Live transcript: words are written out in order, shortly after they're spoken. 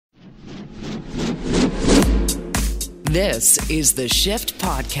This is the Shift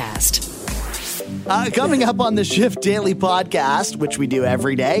Podcast. Coming up on the Shift Daily Podcast, which we do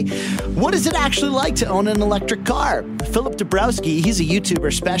every day, what is it actually like to own an electric car? Fillip Dabrowski, he's a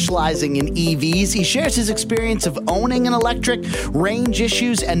YouTuber specializing in EVs. He shares his experience of owning an electric, range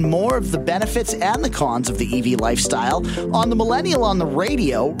issues, and more of the benefits and the cons of the EV lifestyle. On the Millennial on the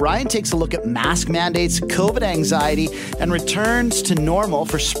Radio, Ryan takes a look at mask mandates, COVID anxiety, and returns to normal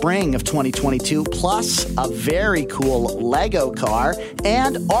for spring of 2022, plus a very cool Lego car.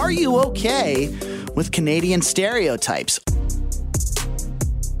 And are you okay with Canadian stereotypes?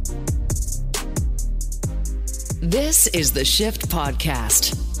 This is the Shift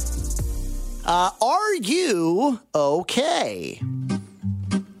Podcast. Are you okay? All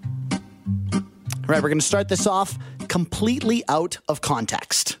right, we're going to start this off completely out of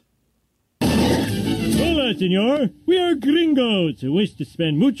context. Hola, senor. We are gringos who wish to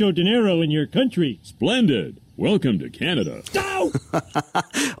spend mucho dinero in your country. Splendid. Welcome to Canada. Ow!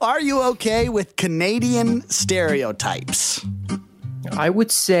 Are you okay with Canadian stereotypes? I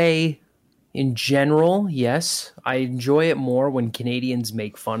would say, in general, yes. I enjoy it more when Canadians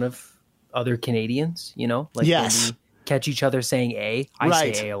make fun of other Canadians, you know? Like yes. When we catch each other saying A. I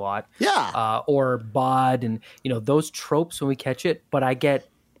Right. say A a lot. Yeah. Or bod and, those tropes when we catch it. But I get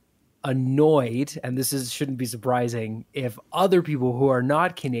annoyed, and shouldn't be surprising, if other people who are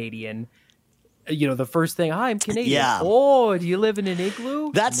not Canadian, the first thing, hi, I'm Canadian. Yeah. Oh, do you live in an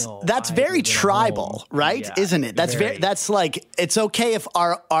igloo? That's No, very live in a tribal, home. right? Yeah, Isn't it? That's like, it's okay if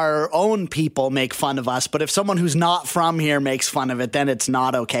our own people make fun of us, but if someone who's not from here makes fun of it, then it's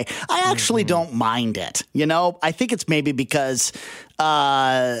not okay. I actually don't mind it. I think it's maybe because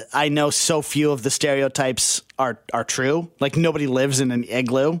I know so few of the stereotypes are true. Like, nobody lives in an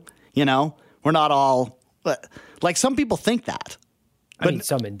igloo, We're not all, like, some people think that. I mean,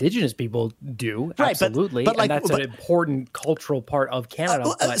 some Indigenous people do, right, absolutely, but and that's an important cultural part of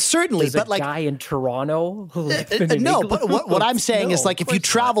Canada. Certainly, does but a guy in Toronto live in an no, igloo? but what I'm saying is, like, of if you course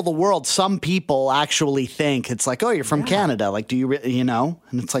travel the world, some people actually think it's like, oh, you're from Canada. Like, do you, and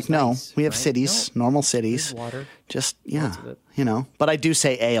it's like, no, nice, we have right? cities, normal cities. There's water. Just, Lots of it. But I do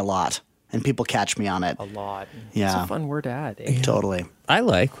say a lot, and people catch me on it. A lot. Yeah. It's a fun word to add. Eh? Totally. I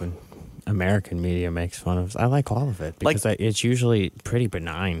like when American media makes fun of us. I like all of it because it's usually pretty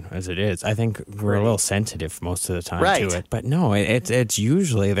benign as it is. I think we're a little sensitive most of the time to it. But no, it's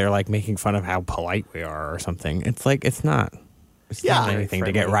usually they're like making fun of how polite we are or something. It's like it's not anything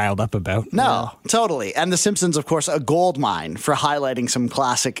to get riled up about. No, totally. And The Simpsons, of course, a gold mine for highlighting some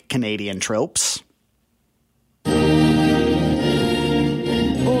classic Canadian tropes. Okay,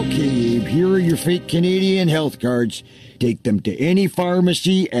 Abe, here are your fake Canadian health cards. Take them to any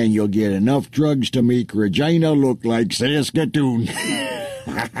pharmacy and you'll get enough drugs to make Regina look like Saskatoon.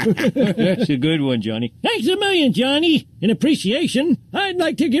 That's a good one, Johnny. Thanks a million, Johnny. In appreciation, I'd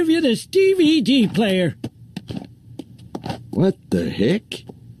like to give you this DVD player. What the heck?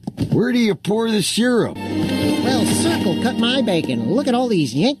 Where do you pour the syrup? Well, Circle cut my bacon. Look at all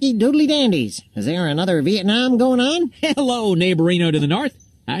these Yankee doodly dandies. Is there another Vietnam going on? Hello, neighborino to the north.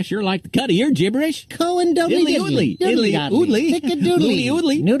 I sure like the cut of your gibberish. Cohen doodly Diddly diddly. oodly. Diddly oodly. Doodly Loony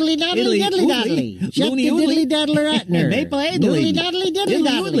oodly. Noodly doddly Diddly diddly doddly. oodly. Shut the Loony oodly. diddly daddler Ratner. Maple idly. Noodly doddly diddly Diddly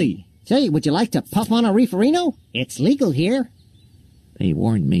doddly. oodly. Say, would you like to puff on a reeferino? It's legal here. They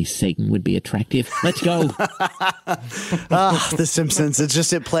warned me Satan would be attractive. Let's go. The Simpsons.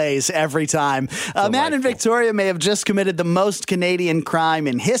 It plays every time. A man in Victoria may have just committed the most Canadian crime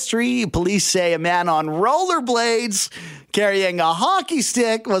in history. Police say a man on rollerblades carrying a hockey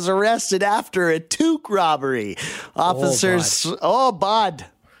stick was arrested after a toque robbery. Officers, bud.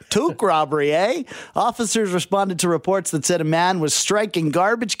 Toque robbery, eh? Officers responded to reports that said a man was striking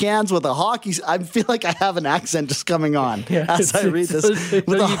garbage cans with a hockey... I feel like I have an accent just coming on as I read this.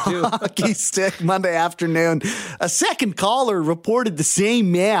 With a hockey stick Monday afternoon. A second caller reported the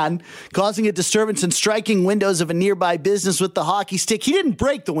same man causing a disturbance and striking windows of a nearby business with the hockey stick. He didn't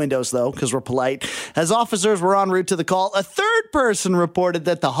break the windows, though, because we're polite. As officers were en route to the call, a third person reported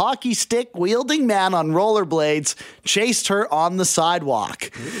that the hockey stick-wielding man on rollerblades chased her on the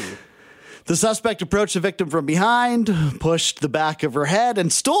sidewalk. The suspect approached the victim from behind, pushed the back of her head,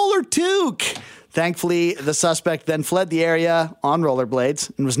 and stole her toque. Thankfully, the suspect then fled the area on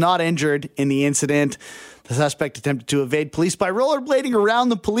rollerblades and was not injured in the incident. The suspect attempted to evade police by rollerblading around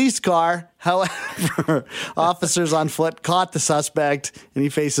the police car. However, officers on foot caught the suspect, and he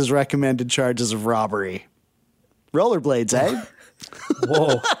faces recommended charges of robbery. Rollerblades, eh?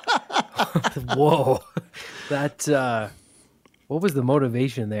 Whoa. Whoa. That... what was the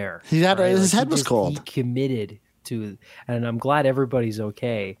motivation there? His head was cold. He committed to, and I'm glad everybody's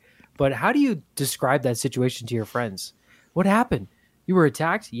okay. But how do you describe that situation to your friends? What happened? You were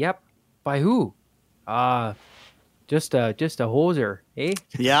attacked? Yep. By who? Just a hoser, eh?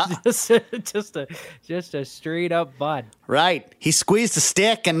 Yeah. just a straight up bud. Right. He squeezed the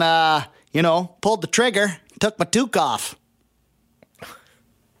stick and, pulled the trigger, took my toque off.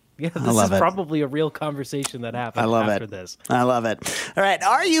 Yeah, this is probably a real conversation that happened after this. I love it. All right.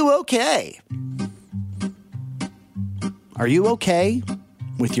 Are you okay? Are you okay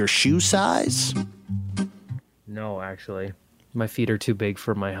with your shoe size? No, actually. My feet are too big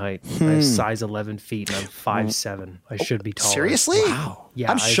for my height. I have size 11 feet and I'm 5'7". I should be taller. Seriously? Wow.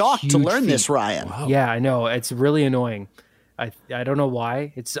 Yeah, I'm shocked to learn this, Ryan. Wow. Yeah, I know. It's really annoying. I don't know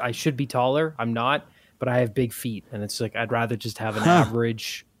why. I should be taller. I'm not, but I have big feet. And it's like I'd rather just have an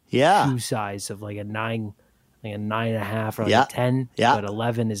average shoe size of like a 9, like a 9.5 or like a 10. Yeah. But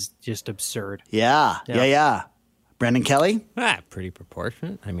 11 is just absurd. Yeah. Brendan Kelly? Pretty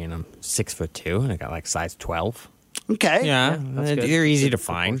proportionate. I mean, I'm 6'2" and I got like size 12. Okay. Yeah, they're easy to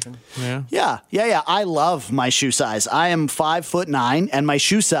find. Yeah. I love my shoe size. I am 5'9", and my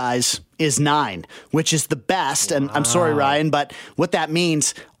shoe size is 9, which is the best. And I'm sorry, Ryan, but what that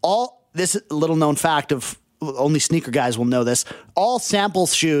means, this little known fact of only sneaker guys will know this, all sample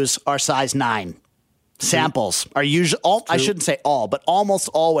shoes are size 9. Samples are usually I shouldn't say all, but almost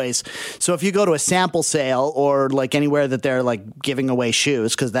always. So if you go to a sample sale or like anywhere that they're like giving away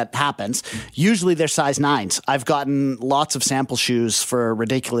shoes, because that happens, usually they're size 9s. I've gotten lots of sample shoes for a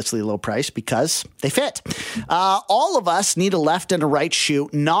ridiculously low price because they fit. All of us need a left and a right shoe,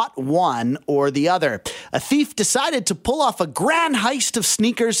 not one or the other. A thief decided to pull off a grand heist of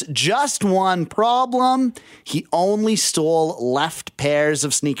sneakers. Just one problem: he only stole left pairs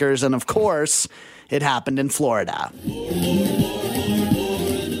of sneakers, and of course, it happened in Florida.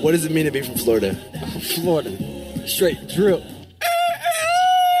 What does it mean to be from Florida? Florida. Straight drill.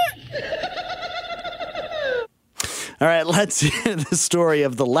 All right, let's hear the story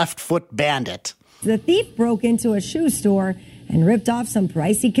of the left foot bandit. The thief broke into a shoe store and ripped off some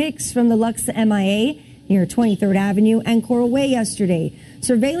pricey kicks from the Lux MIA near 23rd Avenue and Coral Way yesterday.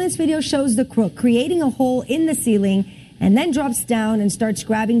 Surveillance video shows the crook creating a hole in the ceiling and then drops down and starts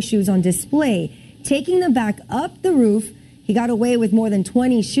grabbing shoes on display, taking them back up the roof. He got away with more than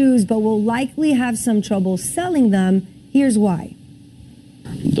 20 shoes, but will likely have some trouble selling them. Here's why.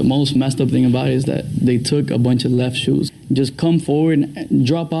 The most messed up thing about it is that they took a bunch of left shoes. Just come forward and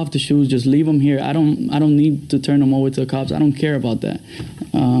drop off the shoes. Just leave them here. I don't need to turn them over to the cops. I don't care about that.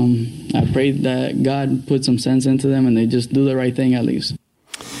 I pray that God put some sense into them and they just do the right thing at least.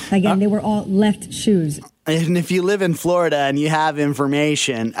 Again, they were all left shoes. And if you live in Florida and you have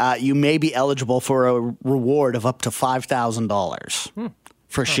information, you may be eligible for a reward of up to $5,000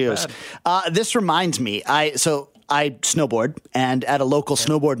 for shoes. This reminds me, I snowboard, and at a local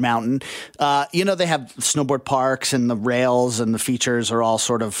snowboard mountain, they have snowboard parks and the rails and the features are all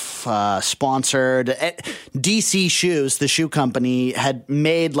sort of sponsored. DC Shoes, the shoe company, had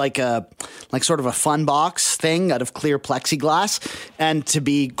made like sort of a fun box thing out of clear plexiglass, and to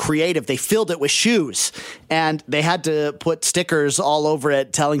be creative, they filled it with shoes, and they had to put stickers all over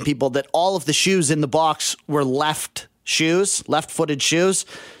it telling people that all of the shoes in the box were left-footed shoes,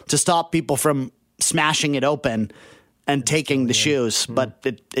 to stop people from smashing it open and taking the shoes, but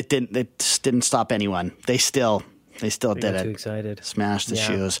it didn't stop anyone. They still did it. Too excited. Smashed the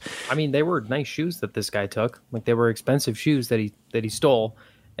shoes. I mean, they were nice shoes that this guy took. Like, they were expensive shoes that he stole,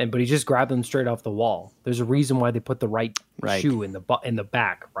 but he just grabbed them straight off the wall. There's a reason why they put the right shoe in the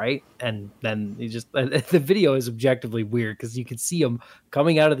back, right? And then he just the video is objectively weird because you could see him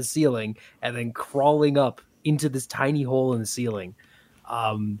coming out of the ceiling and then crawling up into this tiny hole in the ceiling.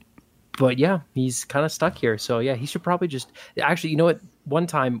 But yeah, he's kind of stuck here. So yeah, he should probably just actually, you know what? One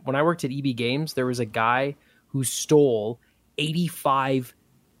time when I worked at EB Games, there was a guy who stole 85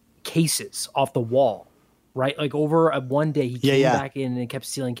 cases off the wall, right? Like over one day, he came back in and kept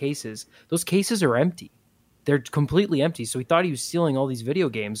stealing cases. Those cases are empty. They're completely empty. So he thought he was stealing all these video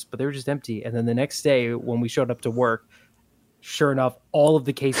games, but they were just empty. And then the next day when we showed up to work, sure enough, all of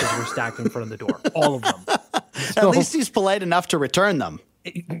the cases were stacked in front of the door. All of them. At least he's polite enough to return them.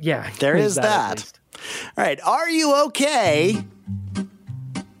 Yeah. There is that. All right. Are you okay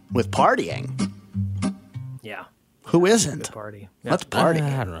with partying? Yeah. Who isn't? Party. Yeah. Let's party.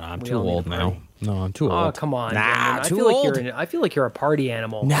 I don't know. I'm too old now. No, I'm too old. Oh, come on. Nah, too old. I feel like you're a party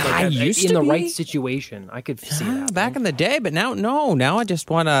animal. Nah, I used to be. In the right situation. I could see that. Back in the day, but now, no. Now I just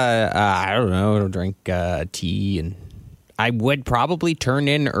want to, I don't know, drink tea, and I would probably turn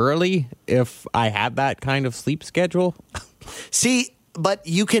in early if I had that kind of sleep schedule. See, but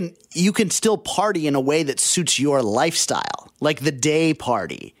you can still party in a way that suits your lifestyle, like the day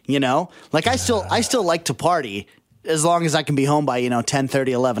party, you know? Like I still like to party as long as I can be home by 10:30,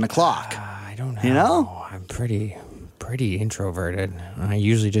 11 o'clock. I don't know. I'm pretty introverted. I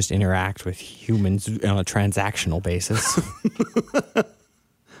usually just interact with humans on a transactional basis.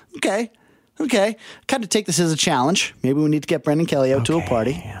 Okay. Kind of take this as a challenge. Maybe we need to get Brendan Kelly out to a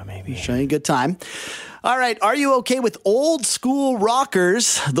party. Yeah, maybe. Show you a good time. All right. Are you okay with old school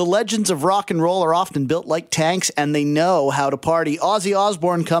rockers? The legends of rock and roll are often built like tanks, and they know how to party. Ozzy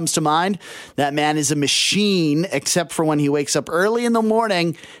Osbourne comes to mind. That man is a machine, except for when he wakes up early in the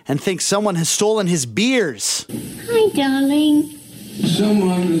morning and thinks someone has stolen his beers. Hi, darling.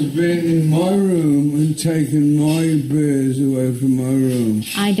 Someone has been in my room and taken my beers away from my room.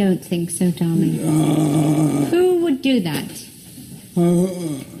 I don't think so, darling. Who would do that?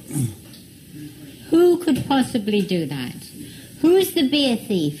 Who could possibly do that? Who's the beer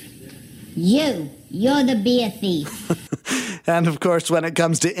thief? You're the beer thief. And of course, when it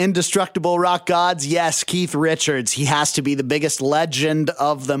comes to indestructible rock gods, yes, Keith Richards. He has to be the biggest legend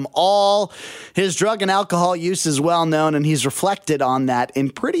of them all. His drug and alcohol use is well known, and he's reflected on that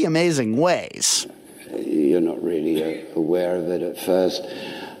in pretty amazing ways. You're not really aware of it at first.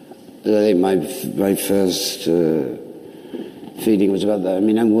 I think my first feeling was about that. I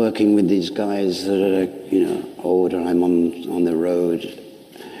mean, I'm working with these guys that are, older. I'm on the road.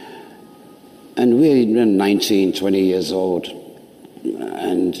 And we're 19, 20 years old,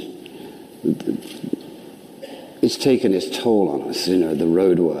 and it's taken its toll on us, the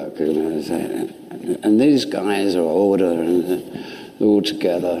road work. And these guys are older, and they're all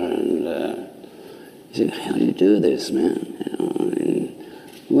together, and you say, how do you do this, man?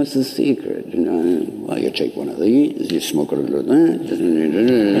 What's the secret? Well, you take one of these, you smoke a little of that,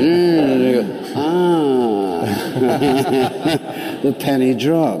 the penny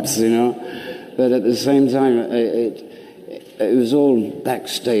drops, But at the same time, it was all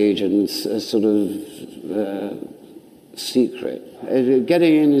backstage and a sort of secret.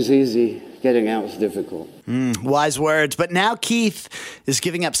 Getting in is easy, getting out is difficult. Wise words. But now Keith is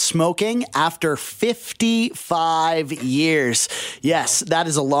giving up smoking after 55 years. Yes, that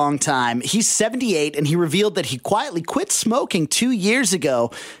is a long time. He's 78, and he revealed that he quietly quit smoking 2 years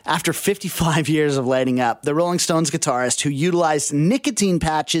ago after 55 years of lighting up. The Rolling Stones guitarist, who utilized nicotine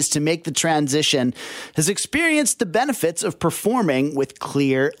patches to make the transition, has experienced the benefits of performing with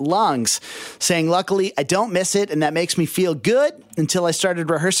clear lungs, saying, luckily, I don't miss it, and that makes me feel good until I started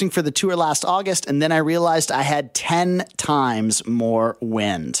rehearsing for the tour last August, and then I realized I had 10 times more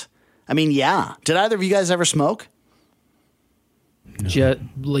wind. I mean, yeah. Did either of you guys ever smoke? Just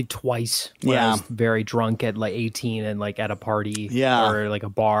like twice. When Yeah. I was very drunk at like 18 and like at a party or like a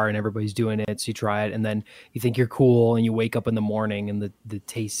bar and everybody's doing it. So you try it and then you think you're cool and you wake up in the morning and the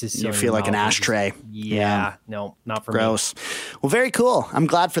taste is so You feel like an ashtray. No, not for me. Gross. Well, very cool. I'm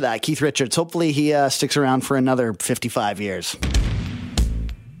glad for that. Keith Richards. Hopefully he sticks around for another 55 years.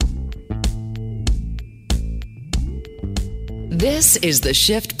 This is the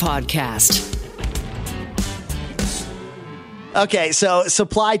Shift Podcast. Okay, so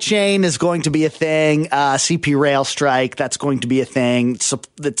supply chain is going to be a thing. CP rail strike, that's going to be a thing. So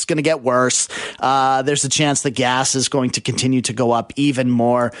that's going to get worse. There's a chance that gas is going to continue to go up even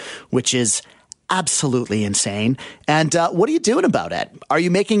more, which is absolutely insane. And what are you doing about it? Are you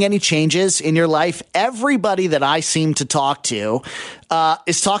making any changes in your life? Everybody that I seem to talk to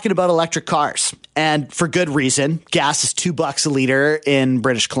is talking about electric cars. And for good reason. Gas is $2 a liter in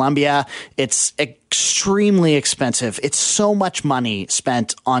British Columbia. It's extremely expensive. It's so much money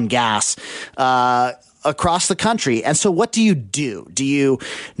spent on gas across the country. And so what do? Do you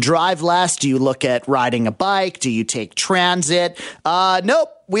drive less? Do you look at riding a bike? Do you take transit? Nope.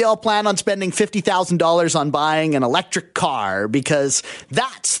 We all plan on spending $50,000 on buying an electric car because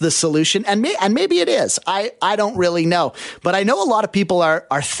that's the solution. And maybe it is. I don't really know. But I know a lot of people are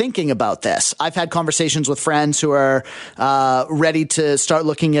thinking about this. I've had conversations with friends who are ready to start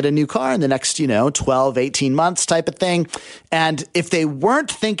looking at a new car in the next, 12, 18 months type of thing. And if they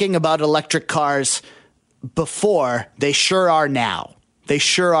weren't thinking about electric cars before, they sure are now. They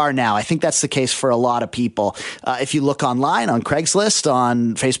sure are now. I think that's the case for a lot of people. If you look online on Craigslist,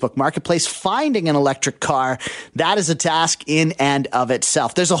 on Facebook Marketplace, finding an electric car, that is a task in and of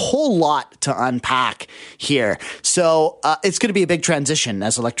itself. There's a whole lot to unpack here. So it's going to be a big transition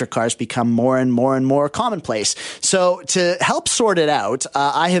as electric cars become more and more and more commonplace. So to help sort it out,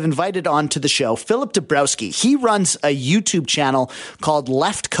 I have invited onto the show Fillip Dabrowski. He runs a YouTube channel called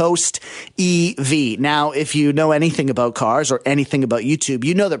Left Coast EV. Now, if you know anything about cars or anything about YouTube YouTube.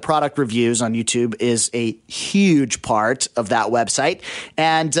 You know that product reviews on YouTube is a huge part of that website.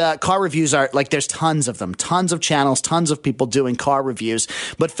 And car reviews are like, there's tons of them, tons of channels, tons of people doing car reviews.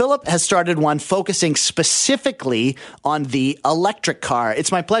 But Fillip has started one focusing specifically on the electric car.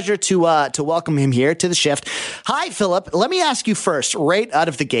 It's my pleasure to welcome him here to The Shift. Hi, Fillip. Let me ask you first, right out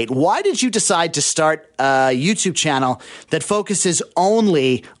of the gate, why did you decide to start a YouTube channel that focuses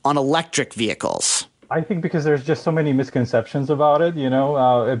only on electric vehicles? I think because there's just so many misconceptions about it. A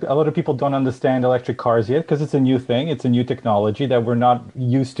lot of people don't understand electric cars yet because it's a new thing. It's a new technology that we're not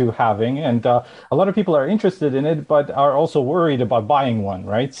used to having. And a lot of people are interested in it, but are also worried about buying one,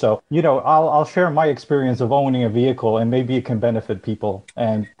 right? So, I'll share my experience of owning a vehicle, and maybe it can benefit people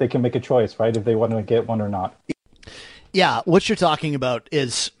and they can make a choice, right? If they want to get one or not. Yeah, what you're talking about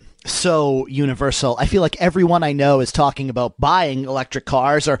is so universal. I feel like everyone I know is talking about buying electric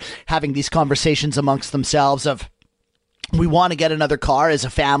cars or having these conversations amongst themselves of, we want to get another car as a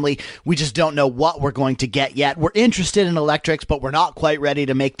family. We just don't know what we're going to get yet. We're interested in electrics, but we're not quite ready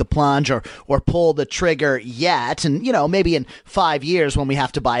to make the plunge or pull the trigger yet. And, maybe in 5 years when we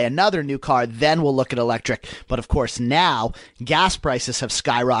have to buy another new car, then we'll look at electric. But of course, now gas prices have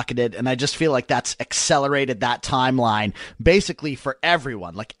skyrocketed. And I just feel like that's accelerated that timeline basically for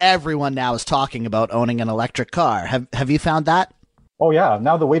everyone. Like everyone now is talking about owning an electric car. Have you found that? Oh, yeah.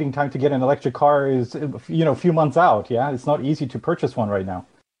 Now the waiting time to get an electric car is, a few months out. Yeah, it's not easy to purchase one right now.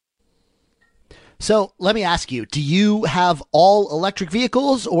 So let me ask you, do you have all electric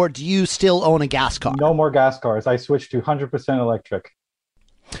vehicles or do you still own a gas car? No more gas cars. I switched to 100% electric.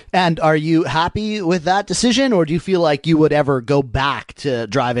 And are you happy with that decision, or do you feel like you would ever go back to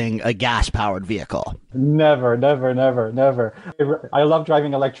driving a gas-powered vehicle? Never, never, never, never. I love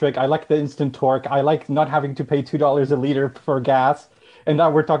driving electric. I like the instant torque. I like not having to pay $2 a liter for gas. And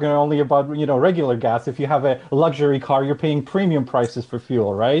now we're talking only about, regular gas. If you have a luxury car, you're paying premium prices for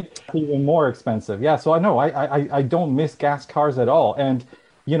fuel, right? Even more expensive. Yeah, so I know I don't miss gas cars at all. And,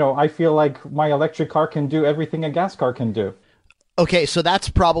 I feel like my electric car can do everything a gas car can do. Okay, so that's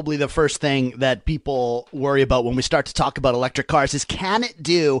probably the first thing that people worry about when we start to talk about electric cars is, can it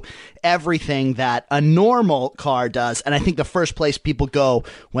do everything that a normal car does? And I think the first place people go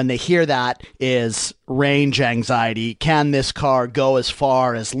when they hear that is range anxiety. Can this car go as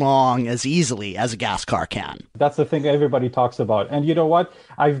far, as long, as easily as a gas car can? That's the thing everybody talks about. And you know what?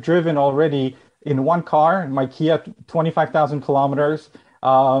 I've driven already in one car, my Kia, 25,000 kilometers.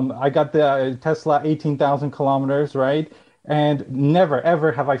 I got the Tesla, 18,000 kilometers, right? And never,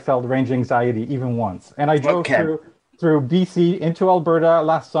 ever have I felt range anxiety, even once. And I drove through BC into Alberta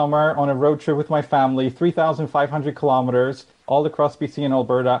last summer on a road trip with my family, 3,500 kilometers, all across BC and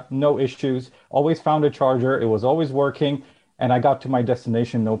Alberta, no issues. Always found a charger. It was always working. And I got to my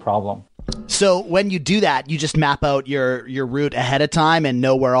destination, no problem. So when you do that, you just map out your route ahead of time and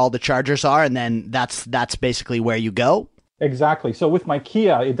know where all the chargers are. And then that's basically where you go? Exactly. So with my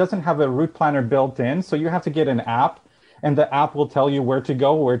Kia, it doesn't have a route planner built in. So you have to get an app. And the app will tell you where to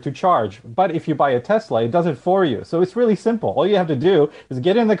go, where to charge. But if you buy a Tesla, it does it for you. So it's really simple. All you have to do is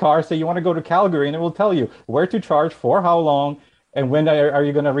get in the car, say you want to go to Calgary, and it will tell you where to charge, for how long, and when are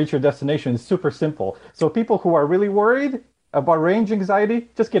you going to reach your destination. It's super simple. So people who are really worried about range anxiety,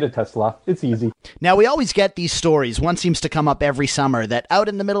 just get a Tesla. It's easy. Now, we always get these stories. One seems to come up every summer that out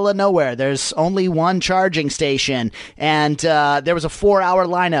in the middle of nowhere, there's only one charging station. And there was a 4-hour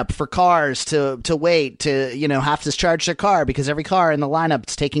lineup for cars to wait to, have to charge their car because every car in the lineup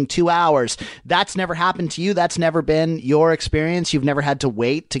is taking 2 hours. That's never happened to you? That's never been your experience? You've never had to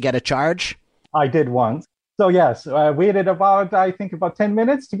wait to get a charge? I did once. So yes, I waited about 10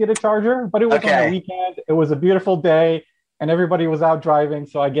 minutes to get a charger, but it was on a weekend. It was a beautiful day. And everybody was out driving,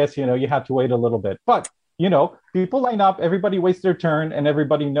 so I guess, you had to wait a little bit. But, people line up, everybody waits their turn, and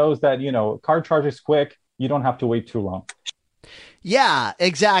everybody knows that, car charge is quick. You don't have to wait too long. Yeah,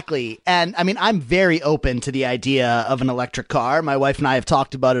 exactly. And I mean, I'm very open to the idea of an electric car. My wife and I have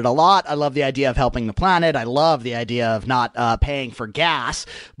talked about it a lot. I love the idea of helping the planet. I love the idea of not paying for gas.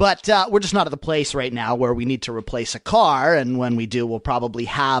 But we're just not at the place right now where we need to replace a car. And when we do, we'll probably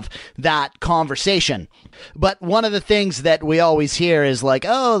have that conversation. But one of the things that we always hear is like,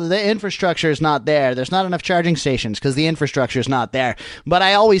 oh, the infrastructure is not there. There's not enough charging stations because the infrastructure is not there. But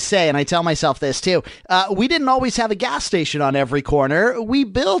I always say, and I tell myself this too, we didn't always have a gas station on every corner. We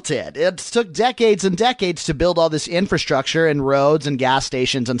built it. It took decades and decades to build all this infrastructure and roads and gas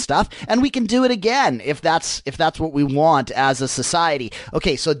stations and stuff. And we can do it again if that's what we want as a society.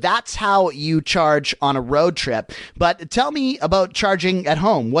 Okay, so that's how you charge on a road trip. But tell me about charging at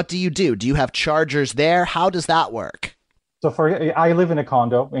home. What do you do? Do you have chargers there? How does that work? So I live in a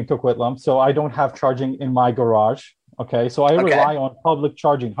condo in Coquitlam, so I don't have charging in my garage. Okay, so I rely on public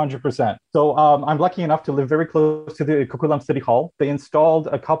charging 100%. So I'm lucky enough to live very close to the Coquitlam City Hall. They installed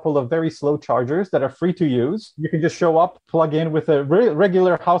a couple of very slow chargers that are free to use. You can just show up, plug in with a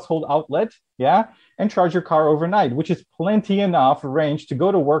regular household outlet, and charge your car overnight, which is plenty enough range to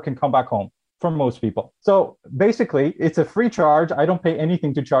go to work and come back home for most people. So basically, it's a free charge. I don't pay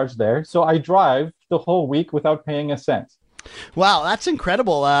anything to charge there. So I drive the whole week without paying a cent. Wow, that's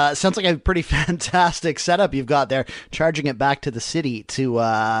incredible. Sounds like a pretty fantastic setup you've got there, charging it back to the city to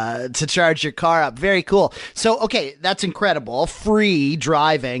charge your car up. Very cool. So, okay, that's incredible. Free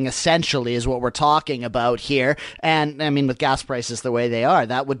driving, essentially, is what we're talking about here. And, I mean, with gas prices the way they are,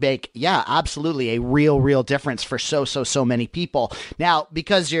 that would make, absolutely a real difference for so many people. Now,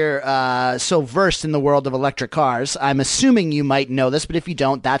 because you're so versed in the world of electric cars, I'm assuming you might know this, but if you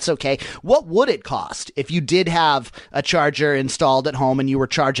don't, that's okay. What would it cost if you did have a charger installed at home and you were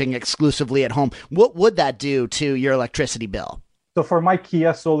charging exclusively at home? What would that do to your electricity bill? So for my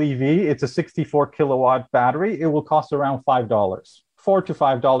Kia Soul EV, it's a 64 kilowatt battery. It will cost around $5, $4 to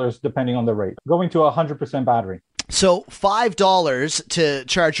 $5, depending on the rate, going to 100% battery. So $5 to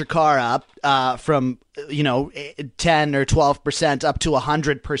charge your car up from 10 or 12% up to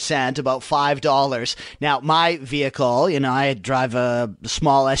 100%, about $5. Now, my vehicle, I drive a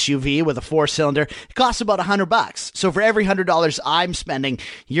small SUV with a 4-cylinder. It costs about $100. So for every $100 I'm spending,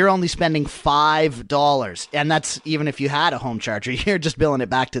 you're only spending $5. And that's even if you had a home charger. You're just billing it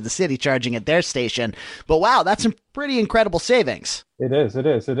back to the city, charging at their station. But wow, that's some pretty incredible savings. It is.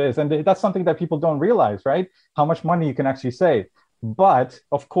 And that's something that people don't realize, right? How much money you can actually save. But,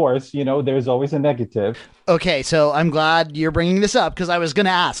 of course, there's always a negative. Okay, so I'm glad you're bringing this up because I was going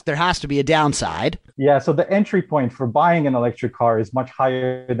to ask. There has to be a downside. Yeah, so the entry point for buying an electric car is much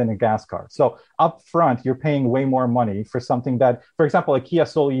higher than a gas car. So up front, you're paying way more money for something that, for example, a Kia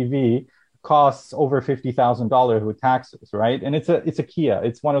Soul EV costs over $50,000 with taxes, right? And it's a Kia.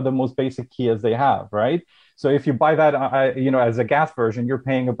 It's one of the most basic Kias they have, right? So if you buy that, as a gas version, you're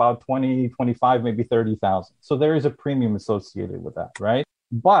paying about 20, 25, maybe 30,000. So there is a premium associated with that, right?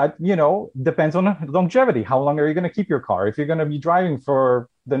 But, depends on longevity. How long are you going to keep your car? If you're going to be driving for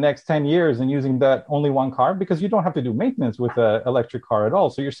the next 10 years and using that only one car, because you don't have to do maintenance with an electric car at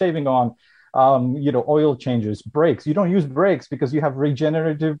all. So you're saving on oil changes, brakes. You don't use brakes because you have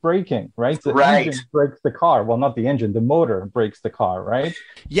regenerative braking, right? The engine brakes the car. Well, not the engine, the motor brakes the car, right?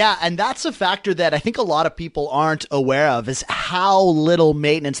 Yeah, and that's a factor that I think a lot of people aren't aware of is how little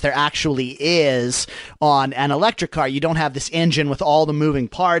maintenance there actually is on an electric car. You don't have this engine with all the moving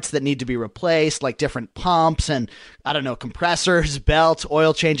parts that need to be replaced, like different pumps and, compressors, belts,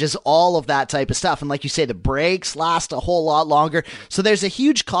 oil changes, all of that type of stuff. And like you say, the brakes last a whole lot longer. So there's a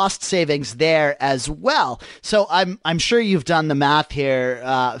huge cost savings there as well. So I'm sure you've done the math here,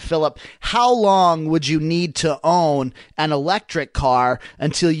 Fillip. How long would you need to own an electric car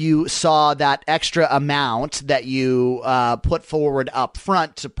until you saw that extra amount that you put forward up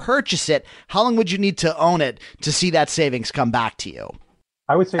front to purchase it? How long would you need to own it to see that savings come back to you?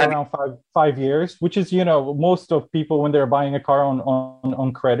 I would say around five years, which is, most of people when they're buying a car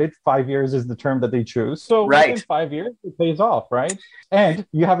on credit, 5 years is the term that they choose. So within 5 years, it pays off, right? And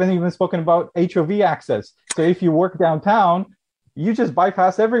you haven't even spoken about HOV access. So if you work downtown, you just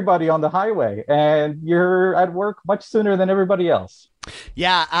bypass everybody on the highway and you're at work much sooner than everybody else.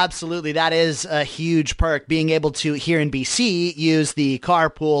 Yeah, absolutely. That is a huge perk, being able to, here in BC, use the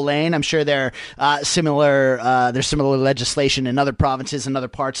carpool lane. I'm sure there's similar legislation in other provinces and other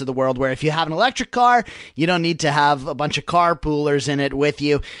parts of the world where if you have an electric car, you don't need to have a bunch of carpoolers in it with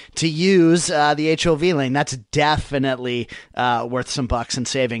you to use the HOV lane. That's definitely worth some bucks and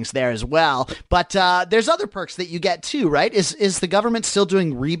savings there as well. But there's other perks that you get too, right? Is the government still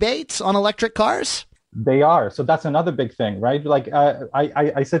doing rebates on electric cars? They are. So that's another big thing, right? Like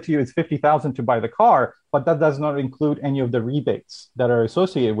I said to you, it's $50,000 to buy the car, but that does not include any of the rebates that are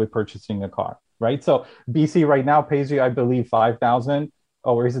associated with purchasing a car, right? So BC right now pays you, I believe, $5,000,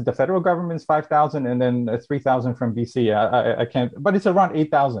 or is it the federal government's $5,000 and then $3,000 from BC? I can't, but it's around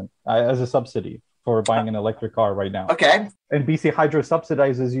 $8,000 as a subsidy for buying an electric car right now. Okay. And BC Hydro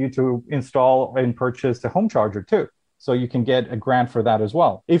subsidizes you to install and purchase a home charger too. So you can get a grant for that as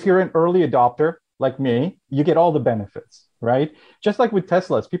well. If you're an early adopter, like me, you get all the benefits, right? Just like with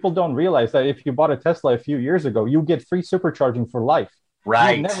Teslas, people don't realize that if you bought a Tesla a few years ago, you get free supercharging for life.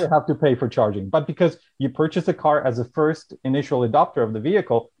 Right. You never have to pay for charging. But because you purchase a car as a first initial adopter of the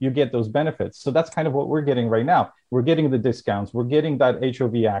vehicle, you get those benefits. So that's kind of what we're getting right now. We're getting the discounts. We're getting that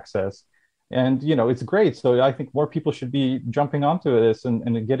HOV access. And, it's great. So I think more people should be jumping onto this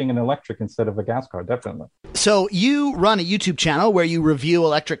and getting an electric instead of a gas car, definitely. So you run a YouTube channel where you review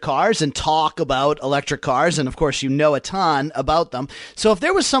electric cars and talk about electric cars. And of course, you know a ton about them. So if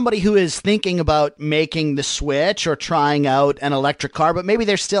there was somebody who is thinking about making the switch or trying out an electric car, but maybe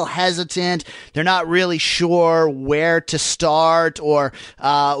they're still hesitant, they're not really sure where to start or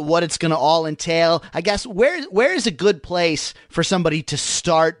what it's going to all entail, I guess, where is a good place for somebody to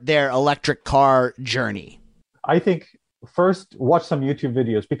start their electric car journey? I think first watch some YouTube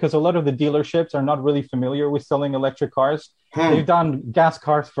videos, because a lot of the dealerships are not really familiar with selling electric cars. They've done gas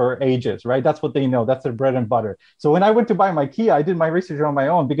cars for ages, right? That's what they know. That's their bread and butter. So when I went to buy my Kia, I did my research on my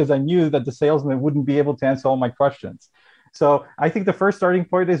own because I knew that the salesman wouldn't be able to answer all my questions. So I think the first starting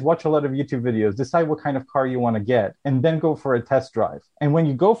point is watch a lot of YouTube videos, decide what kind of car you want to get, and then go for a test drive. And when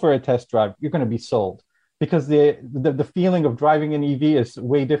you go for a test drive, you're going to be sold, because the feeling of driving an EV is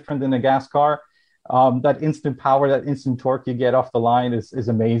way different than a gas car. That instant power, that instant torque you get off the line is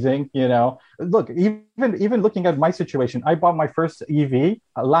amazing. Look, even looking at my situation, I bought my first EV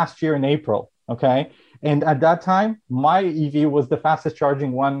last year in April. Okay. And at that time, my EV was the fastest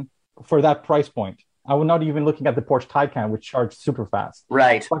charging one for that price point. I was not even looking at the Porsche Taycan, which charged super fast.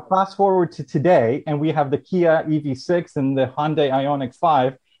 Right. But fast forward to today, and we have the Kia EV6 and the Hyundai Ioniq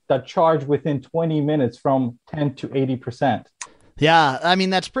 5 that charge within 20 minutes from 10 to 80%. Yeah, I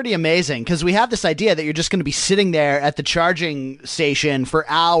mean, that's pretty amazing, because we have this idea that you're just going to be sitting there at the charging station for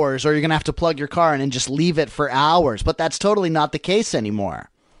hours, or you're going to have to plug your car in and just leave it for hours. But that's totally not the case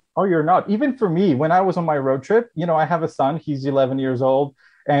anymore. Oh, you're not. Even for me, when I was on my road trip, I have a son, he's 11 years old.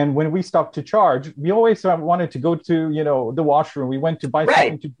 And when we stopped to charge, we always wanted to go to, the washroom. We went to buy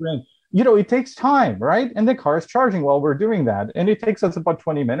something to drink. It takes time, right? And the car is charging while we're doing that. And it takes us about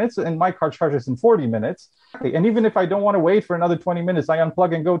 20 minutes, and my car charges in 40 minutes. And even if I don't want to wait for another 20 minutes, I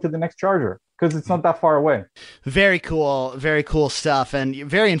unplug and go to the next charger, because it's not that far away. Very cool stuff, and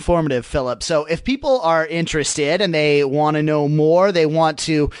very informative, Fillip. So if people are interested and they want to know more, they want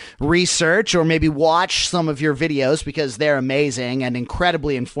to research or maybe watch some of your videos, because they're amazing and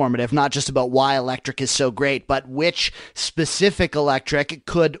incredibly informative, not just about why electric is so great, but which specific electric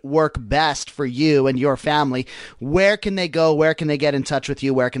could work best for you and your family. Where can they go? Where can they get in touch with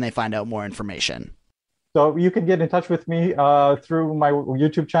you? Where can they find out more information? So you can get in touch with me through my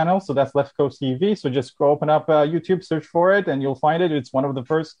YouTube channel. So that's Left Coast TV. So just go open up YouTube, search for it, and you'll find it. It's one of the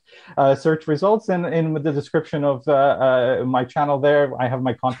first search results. And in the description of my channel there, I have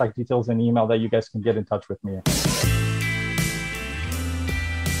my contact details and email that you guys can get in touch with me.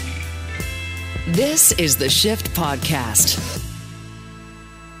 This is the Shift Podcast.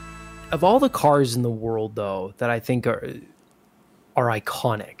 Of all the cars in the world, though, that I think are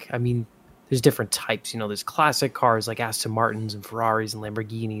iconic, I mean, there's different types. There's classic cars like Aston Martins and Ferraris and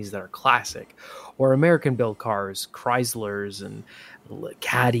Lamborghinis that are classic, or American-built cars, Chryslers and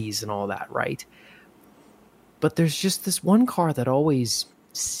Caddies and all that, right? But there's just this one car that always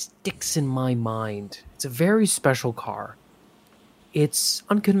sticks in my mind. It's a very special car. It's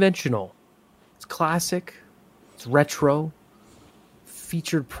unconventional. It's classic. It's retro.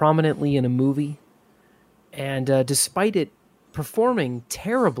 Featured prominently in a movie. And despite it performing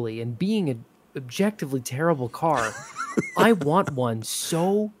terribly and being an objectively terrible car, I want one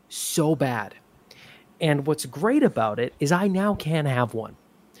so bad. And what's great about it is I now can have one.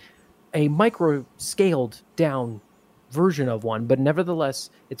 A micro-scaled down version of one, but nevertheless,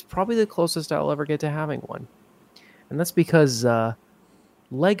 it's probably the closest I'll ever get to having one. And that's because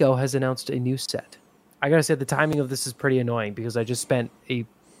Lego has announced a new set. I gotta say, the timing of this is pretty annoying, because I just spent a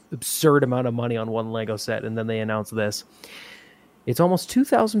absurd amount of money on one Lego set, and then they announced this. It's almost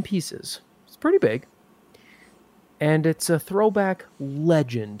 2,000 pieces. It's pretty big. And it's a throwback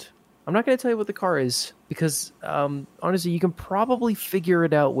legend. I'm not going to tell you what the car is, because honestly, you can probably figure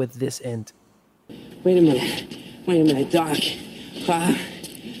it out with this end. Wait a minute, Doc. Are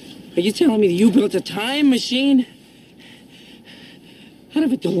you telling me that you built a time machine out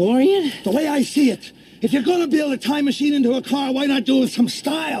of a DeLorean? The way I see it, if you're going to build a time machine into a car, why not do it with some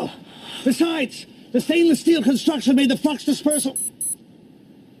style? Besides, the stainless steel construction made the flux dispersal.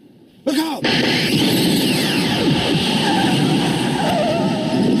 Look out!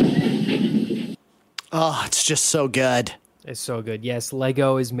 Oh, it's just so good. It's so good. Yes,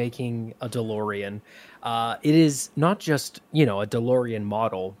 Lego is making a DeLorean. It is not just, a DeLorean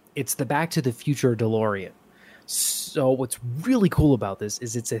model. It's the Back to the Future DeLorean. So what's really cool about this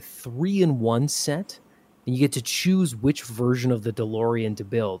is it's a 3-in-1 set, and you get to choose which version of the DeLorean to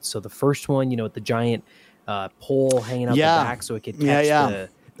build. So the first one, with the giant pole hanging out the back, so it could catch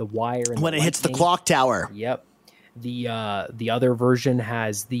the wire and when it hits the clock tower. Yep. The other version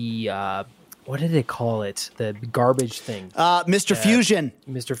has the what did they call it? The garbage thing. Mr. Fusion.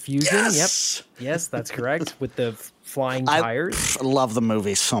 Mr. Fusion. Yes! Yep. Yes, that's correct. With the flying tires. I love the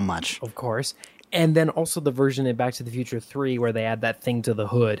movie so much. Of course. And then also the version in Back to the Future 3 where they add that thing to the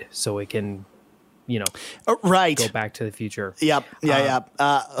hood so it can, right, go back to the future. Yep.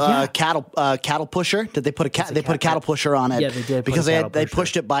 Cattle pusher. Did they put a They put a cattle pusher on it? Yeah, they did. Because they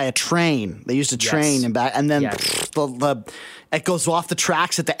pushed it by a train. They used a train and back, and then it goes off the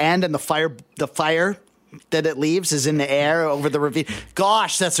tracks at the end, and the fire that it leaves is in the air over the ravine.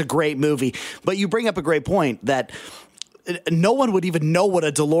 Gosh, that's a great movie. But you bring up a great point that no one would even know what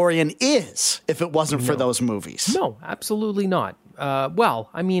a DeLorean is if it wasn't for those movies. No, absolutely not. Well,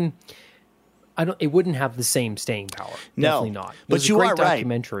 I mean, it wouldn't have the same staying power. Definitely not. But you are right. There's a great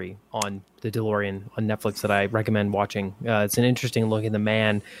documentary on the DeLorean on Netflix that I recommend watching. It's an interesting look at the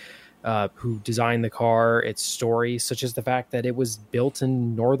man who designed the car, its story, such as the fact that it was built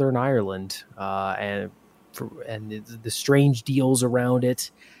in Northern Ireland, and the strange deals around it.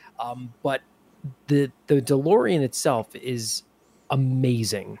 But the DeLorean itself is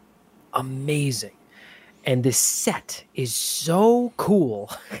amazing. And this set is so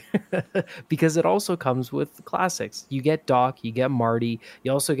cool because it also comes with classics. You get Doc, you get Marty,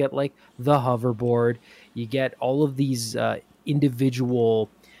 you also get like the hoverboard, you get all of these individual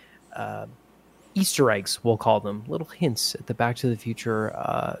Easter eggs, we'll call them, little hints at the Back to the Future,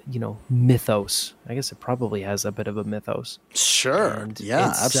 mythos. I guess it probably has a bit of a mythos. Sure. And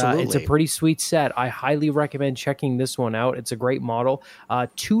absolutely. It's a pretty sweet set. I highly recommend checking this one out. It's a great model.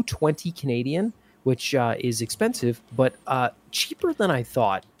 $220 Canadian, which is expensive, but cheaper than I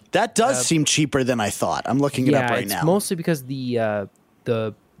thought. That does seem cheaper than I thought. I'm looking it up right now. Yeah, it's mostly because the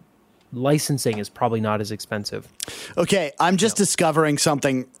licensing is probably not as expensive. Okay, I'm just discovering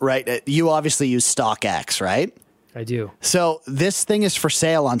something, right? You obviously use StockX, right? I do. So this thing is for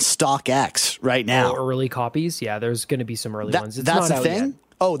sale on StockX right now. Early copies? Yeah, there's going to be some early ones. It's that's not a out thing? yet.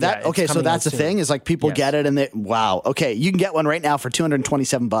 Oh, okay. So that's the thing is like people get it and wow. Okay. You can get one right now for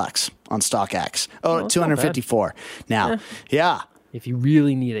 $227 on StockX. Oh, 254 now. Yeah. If you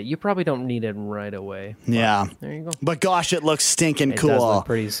really need it, you probably don't need it right away. Yeah. There you go. But gosh, it looks stinking cool.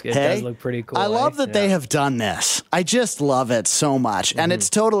 It does look pretty cool. I love that they have done this. I just love it so much. And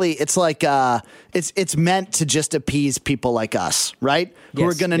it's like, it's meant to just appease people like us, right? Who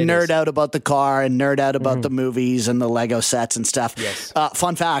are going to nerd out about the car and nerd out about the movies and the Lego sets and stuff. Yes.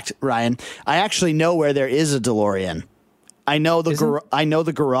 Fun fact, Ryan, I actually know where there is a DeLorean. I know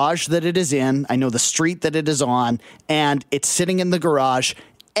the garage that it is in. I know the street that it is on, and it's sitting in the garage,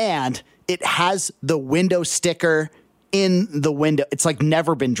 and it has the window sticker in the window. It's like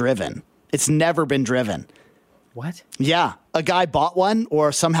never been driven. It's never been driven. What? Yeah, a guy bought one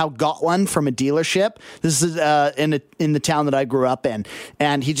or somehow got one from a dealership. This is in the town that I grew up in,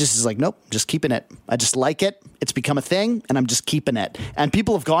 and he just is like, nope, just keeping it. I just like it. It's become a thing, and I'm just keeping it. And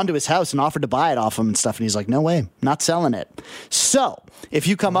people have gone to his house and offered to buy it off him and stuff, and he's like, no way, not selling it. So if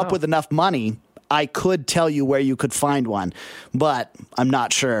you come up with enough money, I could tell you where you could find one, but I'm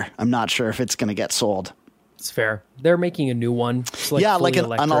not sure. I'm not sure if it's going to get sold. It's fair. They're making a new one. It's like an all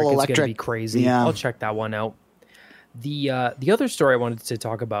electric. It's going to be crazy. Yeah. I'll check that one out. The other story I wanted to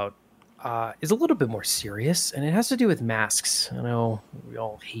talk about is a little bit more serious, and it has to do with masks. I know we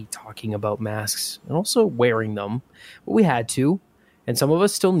all hate talking about masks and also wearing them, but we had to, and some of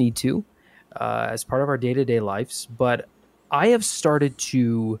us still need to as part of our day-to-day lives. But I have started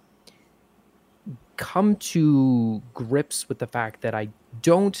to come to grips with the fact that I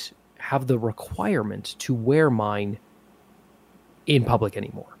don't have the requirement to wear mine in public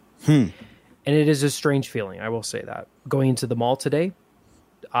anymore. And it is a strange feeling, I will say that. Going into the mall today,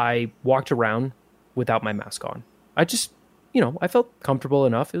 I walked around without my mask on. I just, I felt comfortable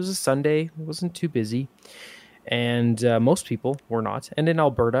enough. It was a Sunday. It wasn't too busy. And most people were not. And in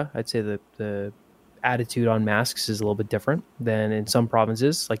Alberta, I'd say the attitude on masks is a little bit different than in some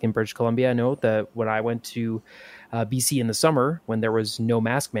provinces. Like in British Columbia, I know that when I went to BC in the summer, when there was no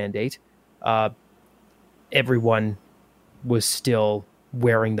mask mandate, everyone was still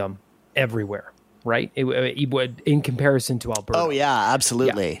wearing them everywhere, right? It would, in comparison to Alberta. Oh yeah,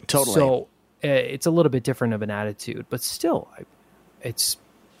 absolutely. Yeah. Totally. So it's a little bit different of an attitude, but still it's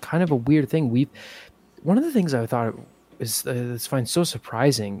kind of a weird thing. One of the things I thought is that's find so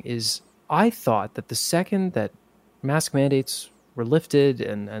surprising is I thought that the second that mask mandates were lifted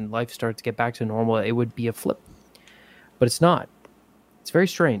and life started to get back to normal, it would be a flip, but it's not. It's very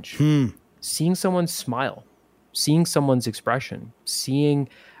strange. Seeing someone smile, seeing someone's expression, seeing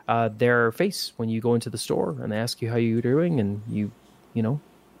their face when you go into the store and they ask you how you're doing, and you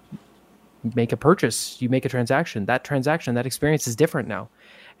make a purchase, you make a transaction. That experience is different now.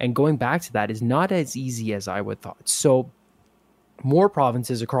 And going back to that is not as easy as I would thought. So more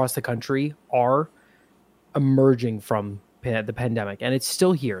provinces across the country are emerging from the pandemic, and it's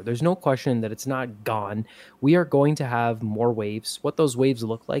still here. There's no question that it's not gone. We are going to have more waves. What those waves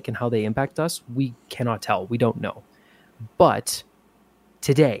look like and how they impact us, we cannot tell. We don't know. But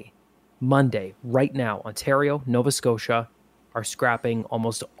today, Monday, right now, Ontario, Nova Scotia are scrapping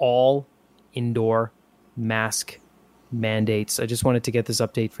almost all indoor mask mandates. I just wanted to get this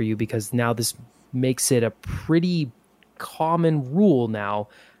update for you because now this makes it a pretty common rule now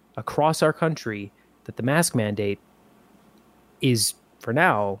across our country that the mask mandate is, for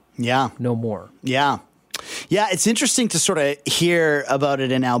now, no more. Yeah. Yeah, it's interesting to sort of hear about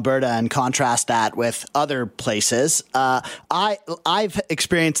it in Alberta and contrast that with other places. I've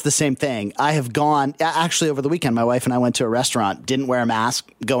experienced the same thing. I have gone, actually over the weekend, my wife and I went to a restaurant, didn't wear a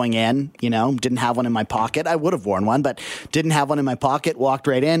mask going in, didn't have one in my pocket. I would have worn one, but didn't have one in my pocket, walked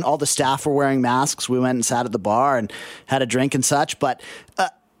right in. All the staff were wearing masks. We went and sat at the bar and had a drink and such. But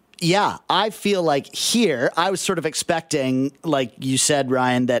yeah, I feel like here, I was sort of expecting, like you said,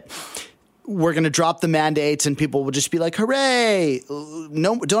 Ryan, that we're going to drop the mandates and people will just be like, hooray,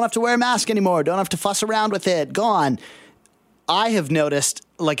 no, don't have to wear a mask anymore. Don't have to fuss around with it. Gone. I have noticed,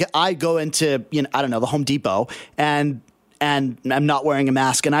 like, I go into, I don't know, the Home Depot and I'm not wearing a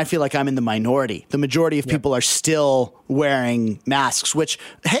mask, and I feel like I'm in the minority. The majority of people are still wearing masks, which,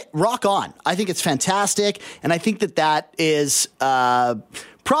 hey, rock on. I think it's fantastic, and I think that is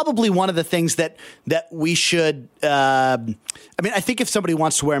probably one of the things that we should I think if somebody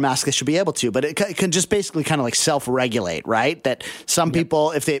wants to wear a mask, they should be able to, but it can just basically kind of like self-regulate, right? That some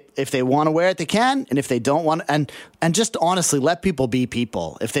people, if they want to wear it, they can, and if they don't want, and just honestly let people be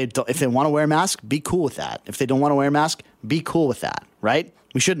people. If they want to wear a mask, be cool with that. If they don't want to wear a mask, be cool with that, right?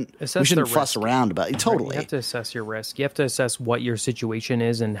 We shouldn't fuss around about it. Totally. You have to assess your risk. You have to assess what your situation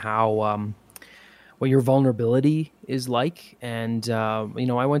is and how what your vulnerability is like. And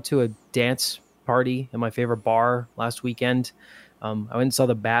I went to a dance party at my favorite bar last weekend. I went and saw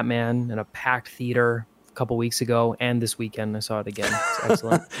the Batman in a packed theater a couple weeks ago, and this weekend I saw it again. It's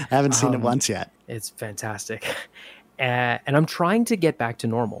excellent. I haven't seen it once yet. It's fantastic. And I'm trying to get back to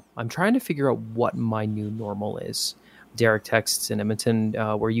normal. I'm trying to figure out what my new normal is. Derek texts in Edmonton,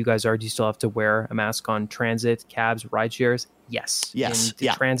 where you guys are, do you still have to wear a mask on transit, cabs, ride shares? Yes.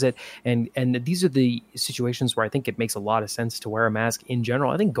 In transit. And these are the situations where I think it makes a lot of sense to wear a mask in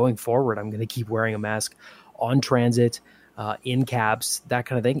general. I think going forward, I'm going to keep wearing a mask on transit, in cabs, that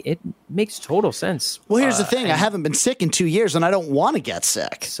kind of thing. It makes total sense. Well, here's the thing. I haven't been sick in 2 years, and I don't want to get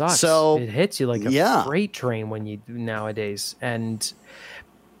sick. Sucks. So it hits you like a freight train when you nowadays. And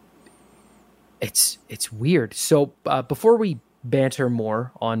it's weird. So before we banter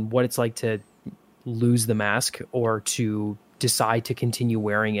more on what it's like to lose the mask or to decide to continue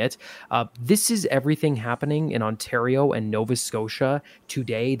wearing it, this is everything happening in Ontario and Nova Scotia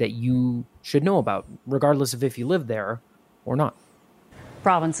today that you should know about, regardless of if you live there or not.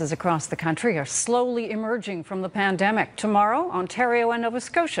 Provinces across the country are slowly emerging from the pandemic. Tomorrow, Ontario and Nova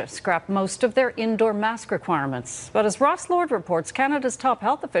Scotia scrap most of their indoor mask requirements. But as Ross Lord reports, Canada's top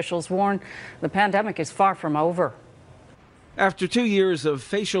health officials warn the pandemic is far from over. After 2 years of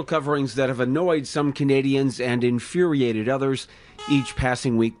facial coverings that have annoyed some Canadians and infuriated others, each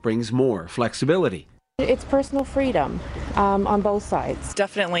passing week brings more flexibility. It's personal freedom on both sides.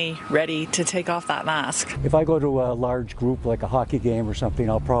 Definitely ready to take off that mask. If I go to a large group like a hockey game or something,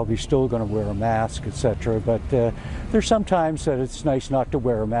 I'll probably still going to wear a mask, etc. But there's sometimes that it's nice not to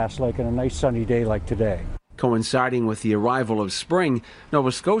wear a mask, like on a nice sunny day like today. Coinciding with the arrival of spring,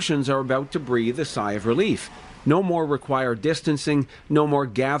 Nova Scotians are about to breathe a sigh of relief. No more required distancing, no more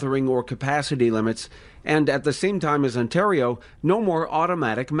gathering or capacity limits, and at the same time as Ontario, no more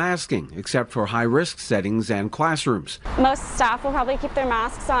automatic masking, except for high-risk settings and classrooms. Most staff will probably keep their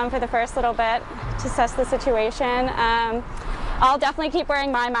masks on for the first little bit to assess the situation. I'll definitely keep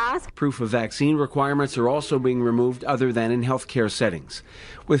wearing my mask. Proof of vaccine requirements are also being removed other than in healthcare settings.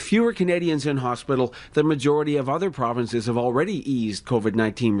 With fewer Canadians in hospital, the majority of other provinces have already eased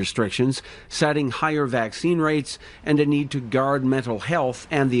COVID-19 restrictions, citing higher vaccine rates and a need to guard mental health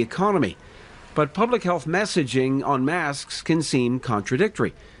and the economy. But public health messaging on masks can seem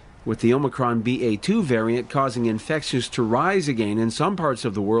contradictory, with the Omicron BA2 variant causing infections to rise again in some parts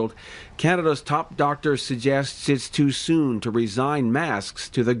of the world. Canada's top doctor suggests it's too soon to resign masks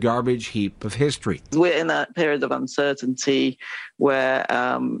to the garbage heap of history. We're in a period of uncertainty where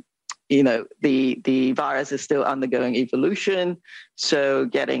the virus is still undergoing evolution, so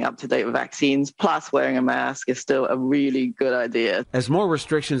getting up to date with vaccines plus wearing a mask is still a really good idea. As more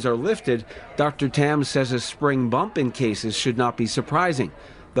restrictions are lifted, Dr. Tam says a spring bump in cases should not be surprising.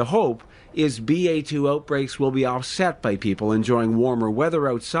 The hope is BA2 outbreaks will be offset by people enjoying warmer weather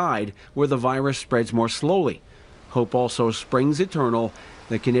outside where the virus spreads more slowly. Hope also springs eternal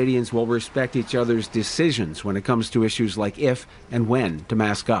that Canadians will respect each other's decisions when it comes to issues like if and when to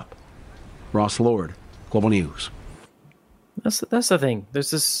mask up. Ross Lord, Global News. That's the thing.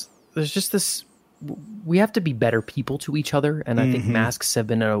 There's just this. We have to be better people to each other, and I think masks have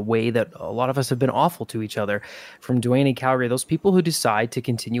been a way that a lot of us have been awful to each other. From Dwayne in Calgary, those people who decide to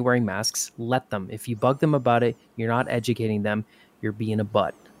continue wearing masks, let them. If you bug them about it, you're not educating them. You're being a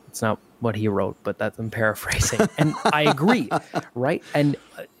butt. It's not what he wrote, but I'm paraphrasing, and I agree, right? And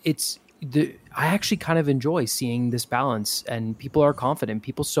I actually kind of enjoy seeing this balance, and people are confident.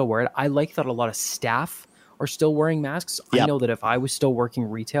 People still wear it. I like that a lot of staff are still wearing masks. Yep. I know that if I was still working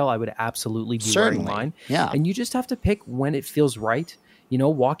retail, I would absolutely be wearing mine. Yeah. And you just have to pick when it feels right. You know,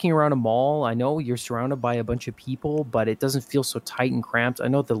 walking around a mall, I know you're surrounded by a bunch of people, but it doesn't feel so tight and cramped. I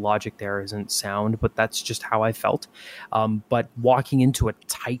know the logic there isn't sound, but that's just how I felt. But walking into a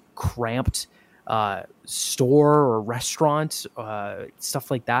tight, cramped store or restaurant, stuff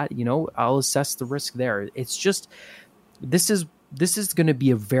like that, you know, I'll assess the risk there. It's just, this is going to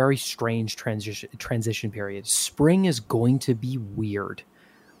be a very strange transition period. Spring is going to be weird,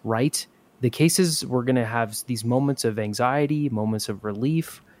 right? The cases, we're going to have these moments of anxiety, moments of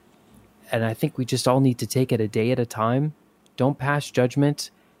relief. And I think we just all need to take it a day at a time. Don't pass judgment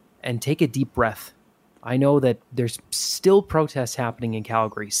and take a deep breath. I know that there's still protests happening in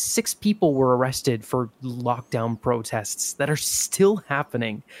Calgary. 6 people were arrested for lockdown protests that are still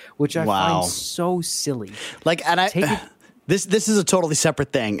happening, which I find so silly. Like, and This is a totally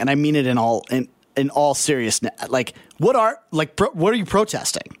separate thing, and I mean it in all seriousness. Like, what are you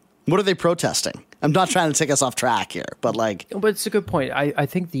protesting? What are they protesting? I'm not trying to take us off track here, but it's a good point. I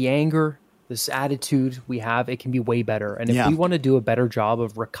think the anger, this attitude we have, it can be way better. And if we want to do a better job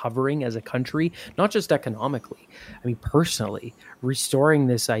of recovering as a country, not just economically, I mean personally, restoring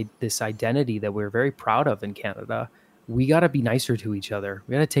this identity that we're very proud of in Canada, we got to be nicer to each other.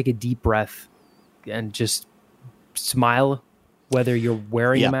 We got to take a deep breath and just smile, whether you're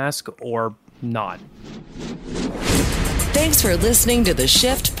wearing a mask or not. Thanks for listening to the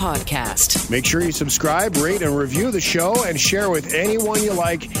Shift Podcast. Make sure you subscribe, rate, and review the show, and share with anyone you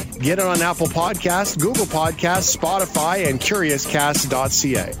like. Get it on Apple Podcasts, Google Podcasts, Spotify, and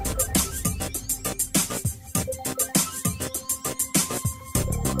CuriousCast.ca.